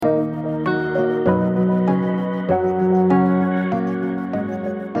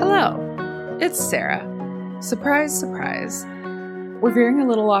it's Sarah. Surprise, surprise. We're veering a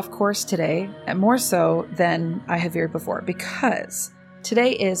little off course today, and more so than I have veered before, because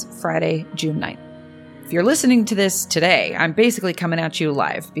today is Friday, June 9th. If you're listening to this today, I'm basically coming at you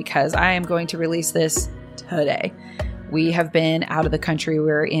live because I am going to release this today. We have been out of the country.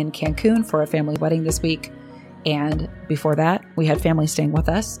 We're in Cancun for a family wedding this week. And before that, we had family staying with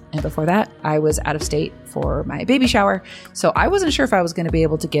us. And before that, I was out of state for my baby shower. So I wasn't sure if I was going to be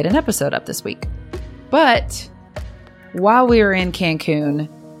able to get an episode up this week. But while we were in Cancun,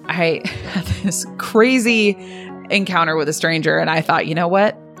 I had this crazy encounter with a stranger. And I thought, you know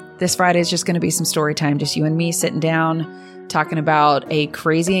what? This Friday is just going to be some story time. Just you and me sitting down, talking about a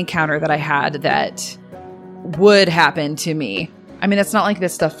crazy encounter that I had that would happen to me. I mean, it's not like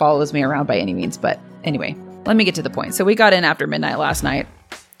this stuff follows me around by any means. But anyway, let me get to the point. So we got in after midnight last night.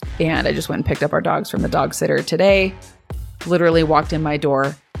 And I just went and picked up our dogs from the dog sitter today. Literally walked in my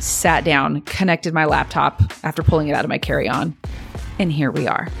door, sat down, connected my laptop after pulling it out of my carry-on. And here we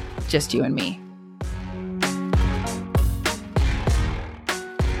are, just you and me.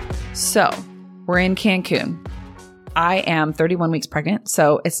 So we're in Cancun. I am 31 weeks pregnant,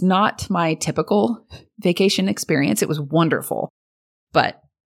 so it's not my typical vacation experience. It was wonderful, but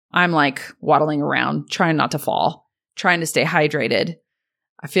I'm like waddling around, trying not to fall, trying to stay hydrated.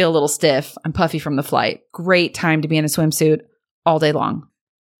 I feel a little stiff. I'm puffy from the flight. Great time to be in a swimsuit all day long.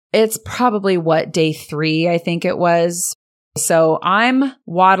 It's probably day 3, I think it was. So I'm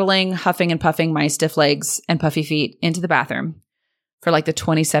waddling, huffing and puffing my stiff legs and puffy feet into the bathroom for like the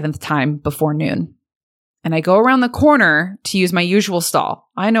 27th time before noon. And I go around the corner to use my usual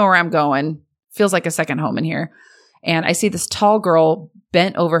stall. I know where I'm going. Feels like a second home in here. And I see this tall girl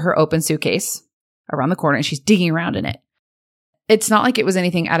bent over her open suitcase around the corner, and she's digging around in it. It's not like it was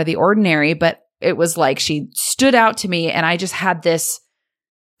anything out of the ordinary, but it was like she stood out to me, and I just had this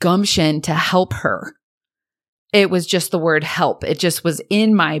gumption to help her. It was just the word help. It just was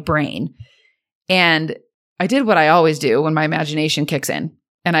in my brain. And I did what I always do when my imagination kicks in,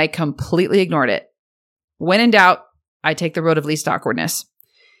 and I completely ignored it. When in doubt, I take the road of least awkwardness.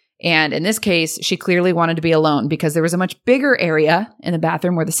 And in this case, she clearly wanted to be alone because there was a much bigger area in the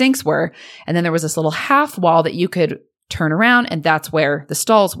bathroom where the sinks were. And then there was this little half wall that you could turn around, and that's where the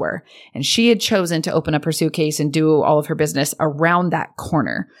stalls were. And she had chosen to open up her suitcase and do all of her business around that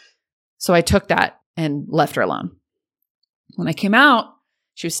corner. So I took that and left her alone. When I came out,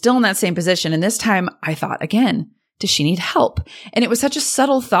 she was still in that same position. And this time I thought again, does she need help? And it was such a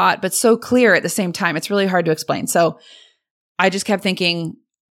subtle thought, but so clear at the same time. It's really hard to explain. So I just kept thinking,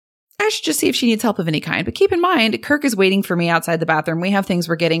 I should just see if she needs help of any kind. But keep in mind, Kirk is waiting for me outside the bathroom. We have things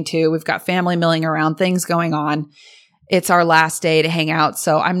we're getting to. We've got family milling around, things going on. It's our last day to hang out.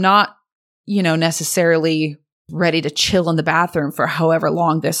 So I'm not, necessarily ready to chill in the bathroom for however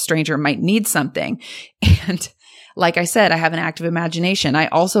long this stranger might need something. And like I said, I have an active imagination. I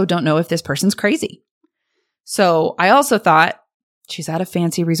also don't know if this person's crazy. So I also thought, she's at a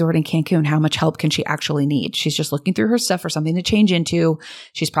fancy resort in Cancun. How much help can she actually need? She's just looking through her stuff for something to change into.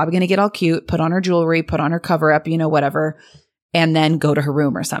 She's probably going to get all cute, put on her jewelry, put on her cover up, whatever, and then go to her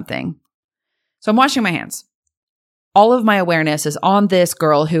room or something. So I'm washing my hands. All of my awareness is on this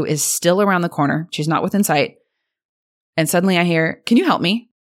girl who is still around the corner. She's not within sight. And suddenly I hear, "Can you help me?"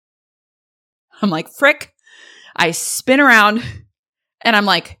 I'm like, frick. I spin around and I'm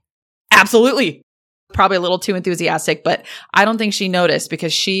like, absolutely. Probably a little too enthusiastic, but I don't think she noticed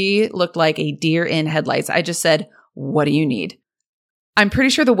because she looked like a deer in headlights. I just said, "What do you need?" I'm pretty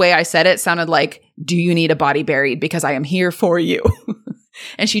sure the way I said it sounded like, "Do you need a body buried? Because I am here for you."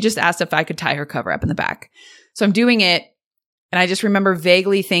 And she just asked if I could tie her cover up in the back. So I'm doing it. And I just remember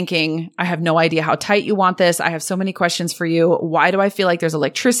vaguely thinking, I have no idea how tight you want this. I have so many questions for you. Why do I feel like there's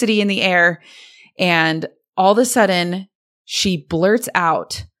electricity in the air? And all of a sudden she blurts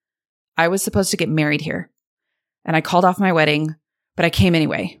out, "I was supposed to get married here. And I called off my wedding, but I came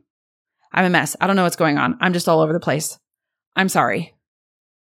anyway. I'm a mess. I don't know what's going on. I'm just all over the place. I'm sorry."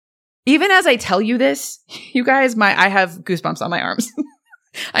 Even as I tell you this, you guys, I have goosebumps on my arms.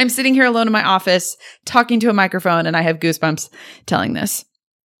 I'm sitting here alone in my office talking to a microphone, and I have goosebumps telling this.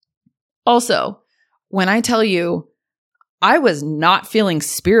 Also, when I tell you, I was not feeling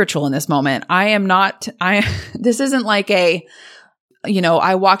spiritual in this moment. This isn't like I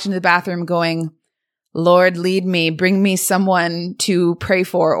walked into the bathroom going, "Lord, lead me, bring me someone to pray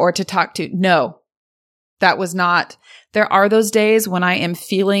for or to talk to." No, that was not. There are those days when I am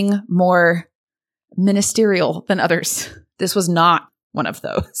feeling more ministerial than others. This was not one of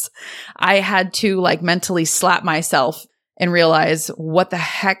those. I had to mentally slap myself and realize what the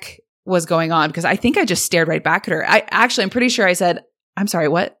heck was going on, because I think I just stared right back at her. I'm pretty sure I said, "I'm sorry,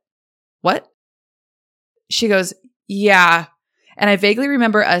 what? What?" She goes, yeah. And I vaguely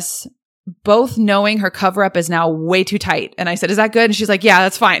remember us both knowing her cover up is now way too tight. And I said, is that good? And she's like, yeah,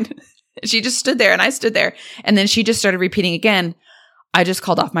 that's fine. She just stood there and I stood there. And then she just started repeating again, I just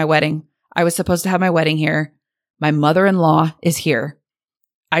called off my wedding. I was supposed to have my wedding here. My mother-in-law is here.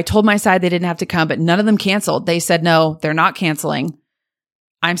 I told my side they didn't have to come, but none of them canceled. They said, no, they're not canceling.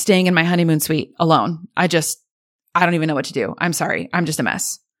 I'm staying in my honeymoon suite alone. I don't even know what to do. I'm sorry. I'm just a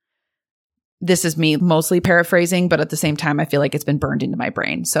mess. This is me mostly paraphrasing, but at the same time, I feel like it's been burned into my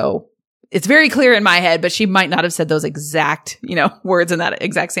brain. So it's very clear in my head, but she might not have said those exact, words in that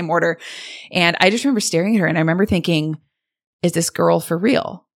exact same order. And I just remember staring at her and I remember thinking, is this girl for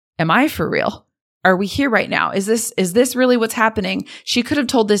real? Am I for real? Are we here right now? Is this really what's happening? She could have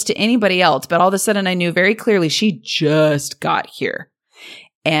told this to anybody else, but all of a sudden I knew very clearly she just got here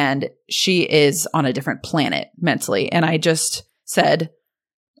and she is on a different planet mentally. And I just said,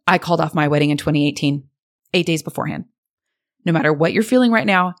 I called off my wedding in 2018, 8 days beforehand. No matter what you're feeling right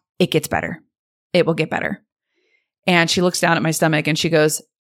now, it gets better. It will get better. And she looks down at my stomach and she goes,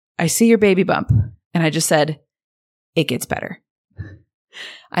 I see your baby bump. And I just said, it gets better.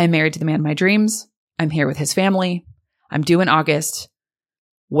 I am married to the man of my dreams. I'm here with his family. I'm due in August.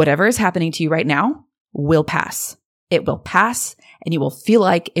 Whatever is happening to you right now will pass. It will pass and you will feel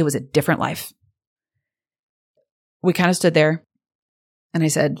like it was a different life. We kind of stood there and I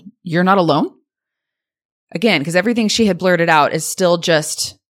said, you're not alone? Again, because everything she had blurted out is still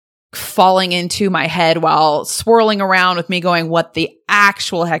just falling into my head while swirling around with me going, what the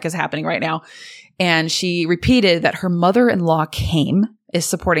actual heck is happening right now? And she repeated that her mother-in-law is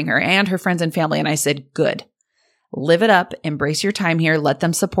supporting her and her friends and family. And I said, good. Live it up. Embrace your time here. Let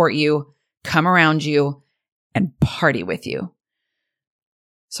them support you, come around you, and party with you.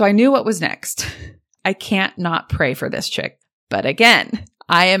 So I knew what was next. I can't not pray for this chick. But again,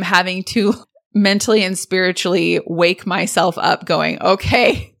 I am having to mentally and spiritually wake myself up going,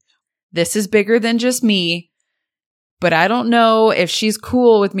 okay, this is bigger than just me. But I don't know if she's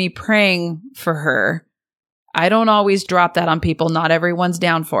cool with me praying for her. I don't always drop that on people. Not everyone's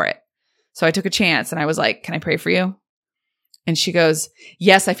down for it. So I took a chance and I was like, can I pray for you? And she goes,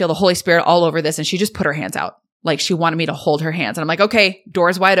 yes, I feel the Holy Spirit all over this. And she just put her hands out. Like she wanted me to hold her hands. And I'm like, okay,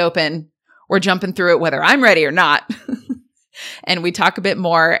 door's wide open. We're jumping through it, whether I'm ready or not. And we talk a bit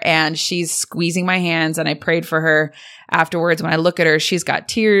more and she's squeezing my hands and I prayed for her. Afterwards, when I look at her, she's got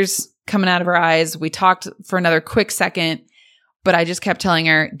tears coming out of her eyes. We talked for another quick second, but I just kept telling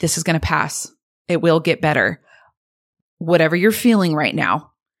her, this is going to pass. It will get better. Whatever you're feeling right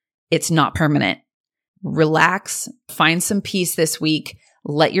now, it's not permanent. Relax, find some peace this week.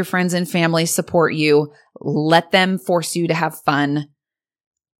 Let your friends and family support you. Let them force you to have fun.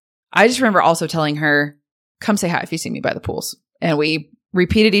 I just remember also telling her, come say hi if you see me by the pools. And we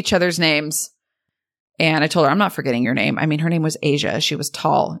repeated each other's names. And I told her, I'm not forgetting your name. I mean, her name was Asia. She was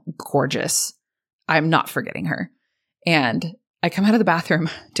tall, gorgeous. I'm not forgetting her. And I come out of the bathroom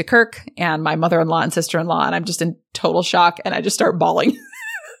to Kirk and my mother-in-law and sister-in-law, and I'm just in total shock. And I just start bawling.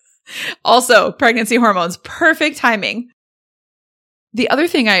 Also, pregnancy hormones, perfect timing. The other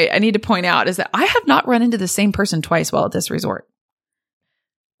thing I need to point out is that I have not run into the same person twice while at this resort.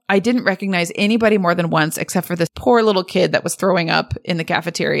 I didn't recognize anybody more than once, except for this poor little kid that was throwing up in the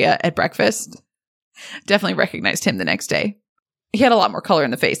cafeteria at breakfast. Definitely recognized him the next day. He had a lot more color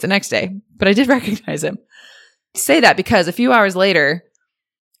in the face the next day, but I did recognize him. I say that because a few hours later,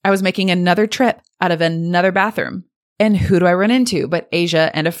 I was making another trip out of another bathroom. And who do I run into but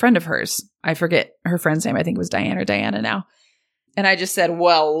Asia and a friend of hers? I forget her friend's name. I think it was Diane or Diana now. And I just said,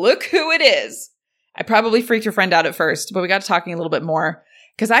 well, look who it is. I probably freaked her friend out at first, but we got to talking a little bit more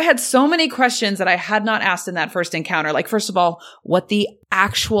because I had so many questions that I had not asked in that first encounter. Like, first of all, what the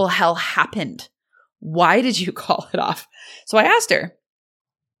actual hell happened? Why did you call it off? So I asked her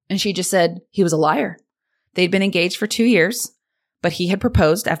and she just said he was a liar. They'd been engaged for 2 years, but he had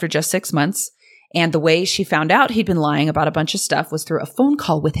proposed after just 6 months. And the way she found out he'd been lying about a bunch of stuff was through a phone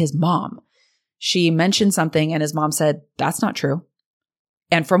call with his mom. She mentioned something and his mom said, that's not true.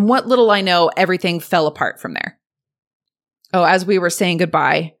 And from what little I know, everything fell apart from there. Oh, as we were saying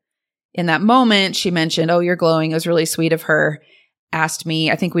goodbye, in that moment, she mentioned, oh, you're glowing. It was really sweet of her. Asked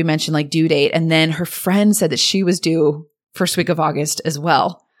me, I think we mentioned like due date. And then her friend said that she was due first week of August as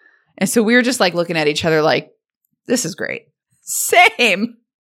well. And so we were just like looking at each other like, this is great. Same.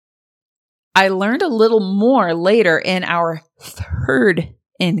 I learned a little more later in our third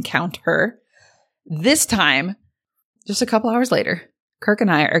encounter. This time, just a couple hours later, Kirk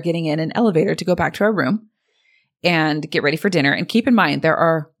and I are getting in an elevator to go back to our room and get ready for dinner. And keep in mind, there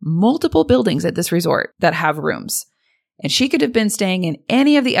are multiple buildings at this resort that have rooms. And she could have been staying in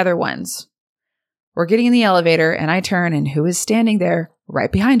any of the other ones. We're getting in the elevator and I turn and who is standing there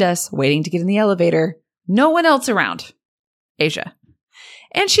right behind us waiting to get in the elevator? No one else around. Asia.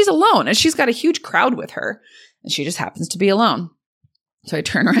 And she's alone and she's got a huge crowd with her and she just happens to be alone. So I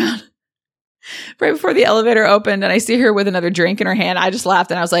turn around right before the elevator opened and I see her with another drink in her hand. I just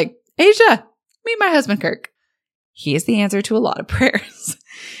laughed and I was like, Asia, meet my husband, Kirk. He is the answer to a lot of prayers.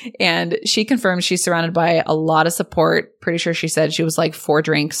 And she confirmed she's surrounded by a lot of support. Pretty sure she said she was like 4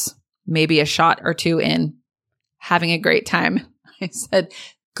 drinks, maybe a shot or 2 in, having a great time. I said,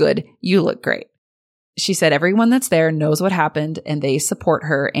 good, you look great. She said everyone that's there knows what happened and they support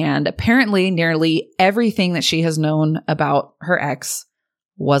her. And apparently nearly everything that she has known about her ex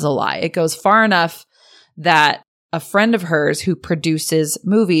was a lie. It goes far enough that a friend of hers who produces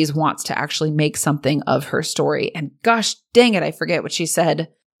movies wants to actually make something of her story. And gosh dang it, I forget what she said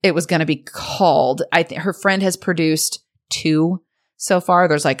it was going to be called. Her friend has produced 2 so far.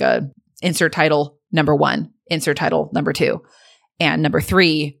 There's like a insert title number 1, insert title number 2, and number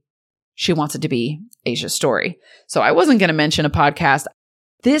 3, she wants it to be Asia's story. So I wasn't going to mention a podcast.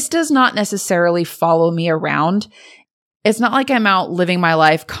 This does not necessarily follow me around. It's not like I'm out living my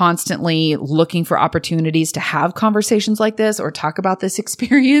life constantly looking for opportunities to have conversations like this or talk about this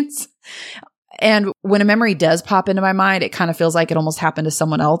experience. And when a memory does pop into my mind, it kind of feels like it almost happened to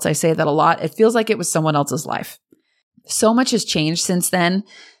someone else. I say that a lot. It feels like it was someone else's life. So much has changed since then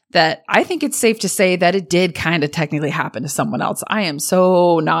that I think it's safe to say that it did kind of technically happen to someone else. I am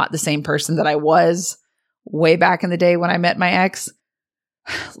so not the same person that I was way back in the day when I met my ex.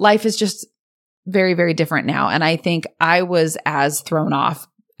 Life is just very, very different now. And I think I was as thrown off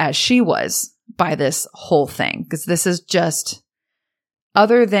as she was by this whole thing. Because this is just,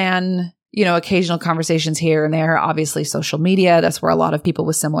 other than, occasional conversations here and there, obviously social media, that's where a lot of people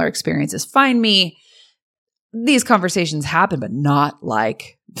with similar experiences find me. These conversations happen, but not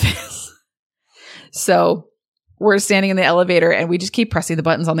like this. So we're standing in the elevator and we just keep pressing the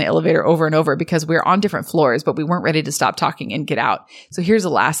buttons on the elevator over and over because we're on different floors, but we weren't ready to stop talking and get out. So here's the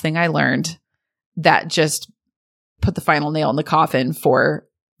last thing I learned that just put the final nail in the coffin for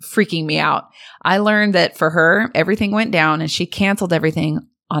freaking me out. I learned that for her, everything went down and she canceled everything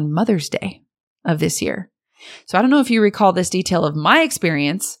on Mother's Day of this year. So I don't know if you recall this detail of my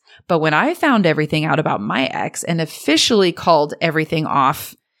experience, but when I found everything out about my ex and officially called everything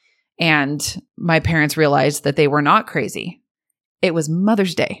off and my parents realized that they were not crazy, it was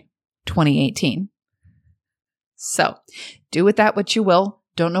Mother's Day, 2018. So do with that what you will.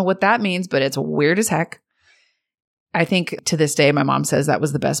 Don't know what that means, but it's weird as heck. I think to this day, my mom says that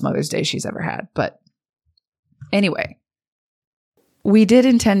was the best Mother's Day she's ever had. But anyway, we did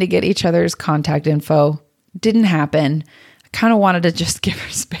intend to get each other's contact info. Didn't happen. I kind of wanted to just give her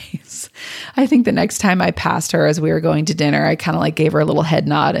space. I think the next time I passed her as we were going to dinner, I kind of like gave her a little head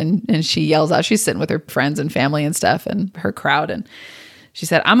nod and she yells out, she's sitting with her friends and family and stuff and her crowd. And she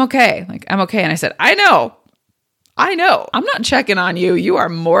said, I'm okay. I'm okay. And I said, I know. I'm not checking on you. You are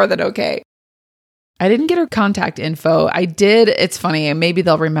more than okay. I didn't get her contact info. I did. It's funny. And maybe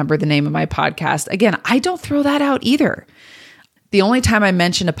they'll remember the name of my podcast. Again, I don't throw that out either. The only time I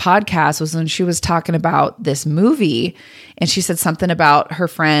mentioned a podcast was when she was talking about this movie and she said something about her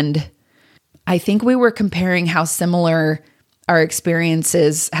friend. I think we were comparing how similar our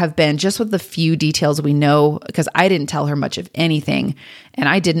experiences have been just with the few details we know, because I didn't tell her much of anything and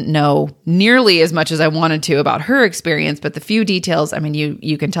I didn't know nearly as much as I wanted to about her experience. But the few details, I mean,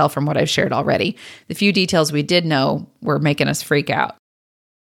 you can tell from what I've shared already, the few details we did know were making us freak out.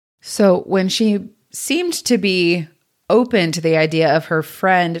 So when she seemed to be open to the idea of her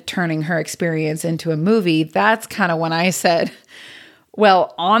friend turning her experience into a movie, that's kind of when I said,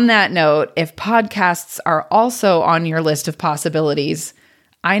 well, on that note, if podcasts are also on your list of possibilities,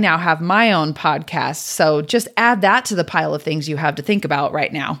 I now have my own podcast. So just add that to the pile of things you have to think about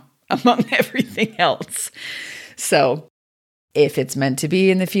right now, among everything else. So if it's meant to be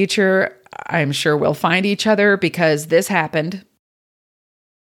in the future, I'm sure we'll find each other because this happened.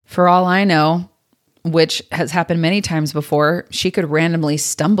 For all I know, which has happened many times before, she could randomly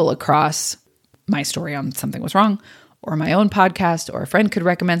stumble across my story on something was wrong, or my own podcast, or a friend could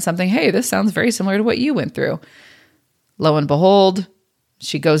recommend something. Hey, this sounds very similar to what you went through. Lo and behold,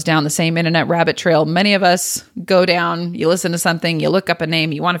 she goes down the same internet rabbit trail many of us go down. You listen to something, you look up a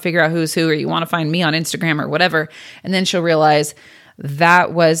name, you want to figure out who's who, or you want to find me on Instagram or whatever. And then she'll realize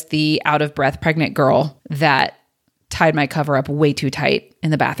that was the out of breath pregnant girl that tied my cover up way too tight in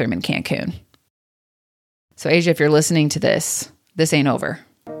the bathroom in Cancun. So Asia, if you're listening to this ain't over.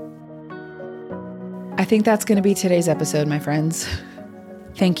 I think that's going to be today's episode, my friends.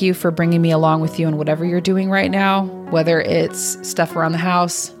 Thank you for bringing me along with you in whatever you're doing right now, whether it's stuff around the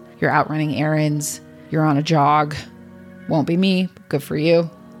house, You're out running errands. You're on a jog. Won't be me. Good for you.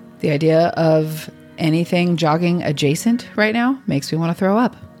 The idea of anything jogging adjacent right now makes me want to throw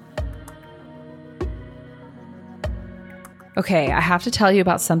up. Okay, I have to tell you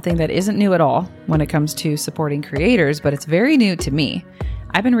about something that isn't new at all when it comes to supporting creators, but it's very new to me.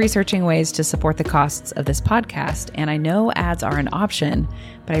 I've been researching ways to support the costs of this podcast, and I know ads are an option,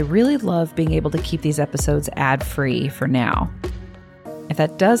 but I really love being able to keep these episodes ad-free for now. If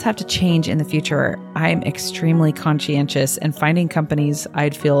that does have to change in the future, I'm extremely conscientious, and finding companies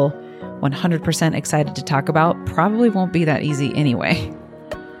I'd feel 100% excited to talk about probably won't be that easy anyway.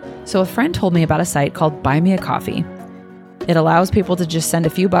 So a friend told me about a site called Buy Me a Coffee. It allows people to just send a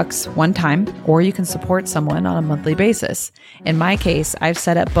few bucks one time, or you can support someone on a monthly basis. In my case, I've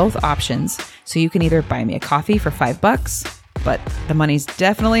set up both options, so you can either buy me a coffee for $5, but the money's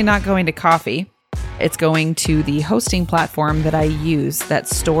definitely not going to coffee. It's going to the hosting platform that I use that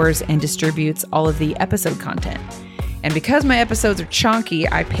stores and distributes all of the episode content. And because my episodes are chunky,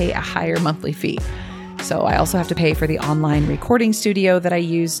 I pay a higher monthly fee. So I also have to pay for the online recording studio that I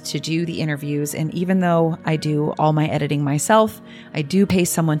use to do the interviews. And even though I do all my editing myself, I do pay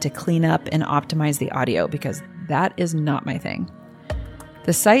someone to clean up and optimize the audio because that is not my thing.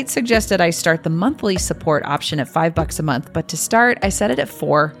 The site suggested I start the monthly support option at $5 a month, but to start, I set it at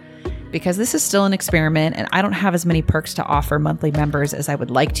 $4 because this is still an experiment and I don't have as many perks to offer monthly members as I would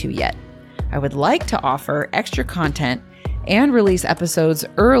like to yet. I would like to offer extra content and release episodes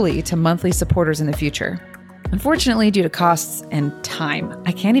early to monthly supporters in the future. Unfortunately, due to costs and time,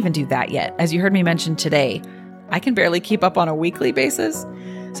 I can't even do that yet. As you heard me mention today, I can barely keep up on a weekly basis.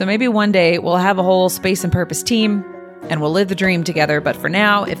 So maybe one day we'll have a whole Space and Purpose team and we'll live the dream together. But for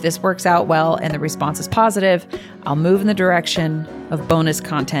now, if this works out well and the response is positive, I'll move in the direction of bonus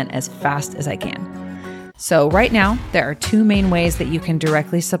content as fast as I can. So right now, there are two main ways that you can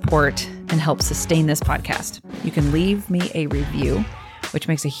directly support and help sustain this podcast. You can leave me a review, which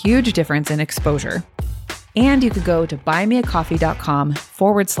makes a huge difference in exposure. And you could go to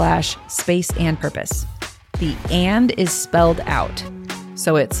buymeacoffee.com/space and purpose. The and is spelled out.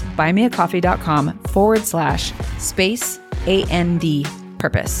 So it's buymeacoffee.com/space and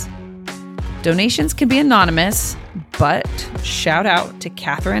purpose. Donations can be anonymous, but shout out to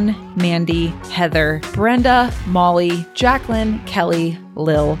Catherine, Mandy, Heather, Brenda, Molly, Jacqueline, Kelly,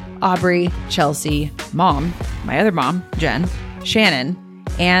 Lil, Aubrey, Chelsea, Mom, my other mom, Jen, Shannon,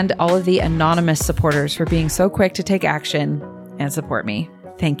 and all of the anonymous supporters for being so quick to take action and support me.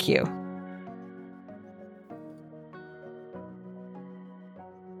 Thank you.